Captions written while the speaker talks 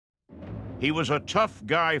He was a tough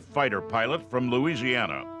guy fighter pilot from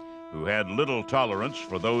Louisiana who had little tolerance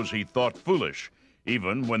for those he thought foolish,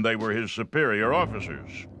 even when they were his superior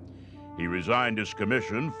officers. He resigned his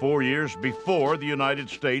commission 4 years before the United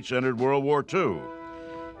States entered World War II.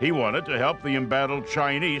 He wanted to help the embattled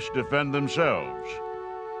Chinese defend themselves.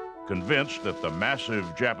 Convinced that the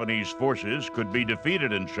massive Japanese forces could be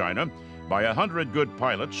defeated in China by 100 good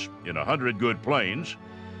pilots in 100 good planes,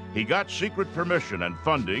 he got secret permission and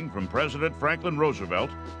funding from President Franklin Roosevelt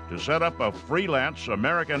to set up a freelance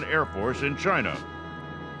American Air Force in China.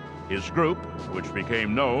 His group, which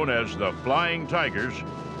became known as the Flying Tigers,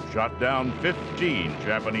 shot down 15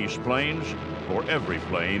 Japanese planes for every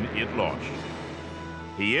plane it lost.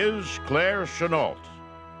 He is Chennault,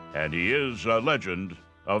 and he is a legend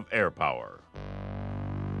of air power.